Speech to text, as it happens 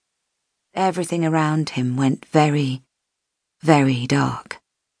everything around him went very, very dark.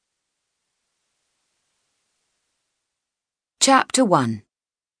 Chapter 1.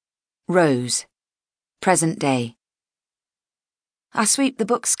 Rose. Present day. I sweep the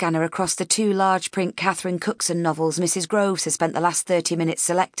book scanner across the 2 large print Catherine Cookson novels Mrs. Groves has spent the last 30 minutes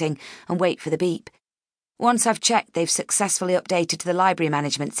selecting and wait for the beep. Once I've checked they've successfully updated to the library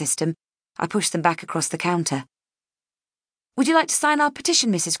management system, I push them back across the counter. "Would you like to sign our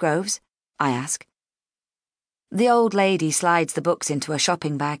petition, Mrs. Groves?" I ask. The old lady slides the books into a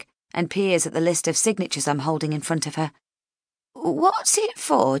shopping bag and peers at the list of signatures I'm holding in front of her. "What's it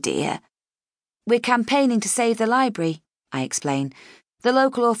for, dear?" "We're campaigning to save the library," I explain. "The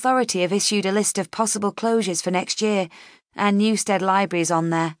local authority have issued a list of possible closures for next year, and Newstead Library's on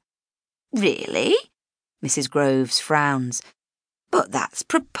there." "Really?" Mrs. Groves frowns. "But that's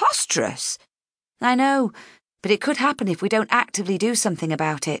preposterous." "I know, but it could happen if we don't actively do something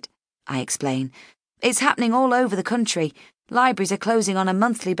about it," I explain. "It's happening all over the country. Libraries are closing on a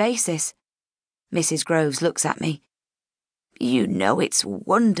monthly basis." Mrs. Groves looks at me. "You know it's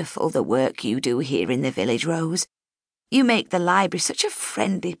wonderful the work you do here in the village, Rose. You make the library such a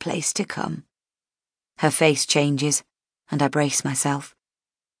friendly place to come." Her face changes, and I brace myself.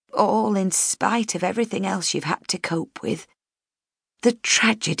 "All in spite of everything else you've had to cope with. The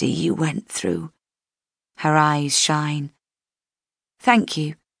tragedy you went through." Her eyes shine. "Thank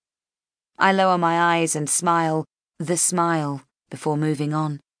you." I lower my eyes and smile, the smile, before moving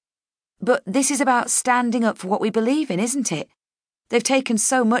on. "But this is about standing up for what we believe in, isn't it? They've taken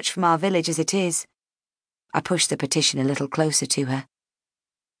so much from our village as it is." I push the petition a little closer to her.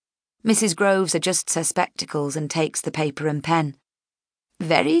 Mrs. Groves adjusts her spectacles and takes the paper and pen.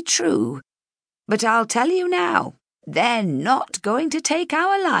 "Very true. But I'll tell you now, they're not going to take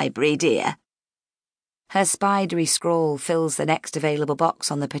our library, dear." Her spidery scrawl fills the next available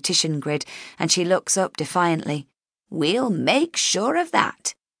box on the petition grid, and she looks up defiantly. "We'll make sure of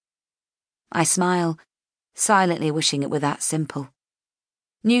that." I smile, silently wishing it were that simple.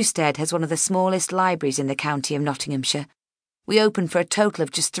 Newstead has one of the smallest libraries in the county of Nottinghamshire. We open for a total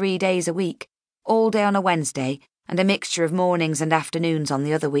of just 3 days a week, all day on a Wednesday and a mixture of mornings and afternoons on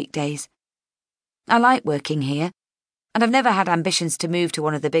the other weekdays. I like working here, and I've never had ambitions to move to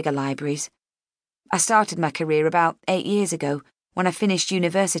one of the bigger libraries. I started my career about 8 years ago, when I finished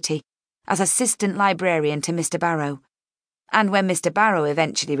university, as assistant librarian to Mr. Barrow. And when Mr. Barrow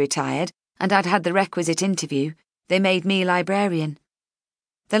eventually retired, and I'd had the requisite interview, they made me librarian.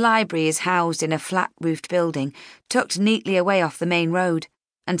 The library is housed in a flat-roofed building, tucked neatly away off the main road,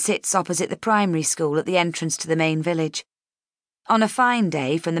 and sits opposite the primary school at the entrance to the main village. On a fine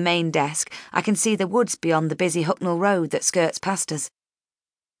day, from the main desk, I can see the woods beyond the busy Hucknall Road that skirts past us.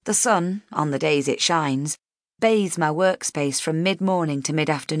 The sun, on the days it shines, bathes my workspace from mid-morning to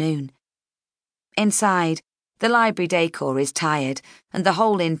mid-afternoon. Inside, the library decor is tired, and the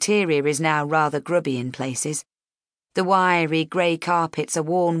whole interior is now rather grubby in places. The wiry grey carpets are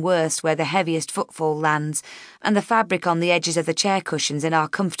worn worse where the heaviest footfall lands, and the fabric on the edges of the chair cushions in our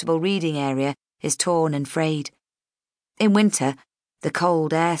comfortable reading area is torn and frayed. In winter, the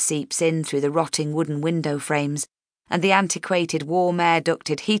cold air seeps in through the rotting wooden window frames, and the antiquated warm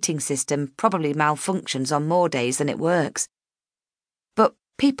air-ducted heating system probably malfunctions on more days than it works. But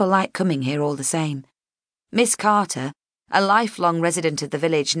people like coming here all the same. Miss Carter, a lifelong resident of the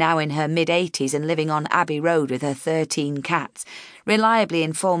village now in her mid-80s and living on Abbey Road with her 13 cats, reliably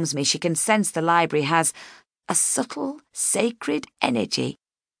informs me she can sense the library has a subtle, sacred energy.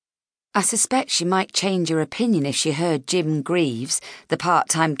 I suspect she might change her opinion if she heard Jim Greaves, the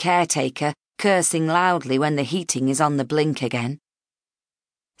part-time caretaker, cursing loudly when the heating is on the blink again.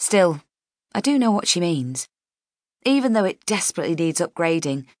 Still, I do know what she means. Even though it desperately needs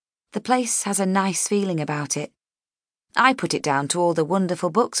upgrading, the place has a nice feeling about it. I put it down to all the wonderful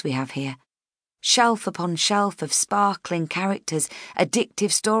books we have here. Shelf upon shelf of sparkling characters,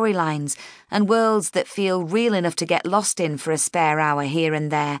 addictive storylines, and worlds that feel real enough to get lost in for a spare hour here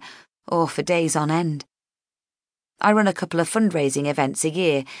and there, or for days on end. I run a couple of fundraising events a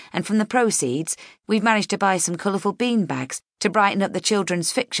year, and from the proceeds, we've managed to buy some colourful beanbags to brighten up the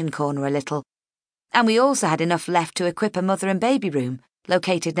children's fiction corner a little. And we also had enough left to equip a mother and baby room,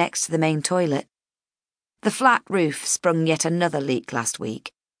 located next to the main toilet. The flat roof sprung yet another leak last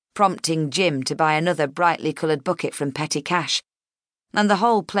week, prompting Jim to buy another brightly coloured bucket from Petty Cash, and the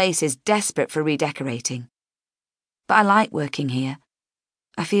whole place is desperate for redecorating. But I like working here.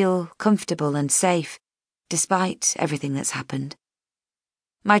 I feel comfortable and safe, despite everything that's happened.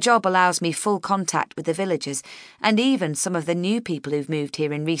 My job allows me full contact with the villagers, and even some of the new people who've moved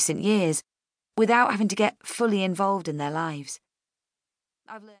here in recent years, without having to get fully involved in their lives. I've learned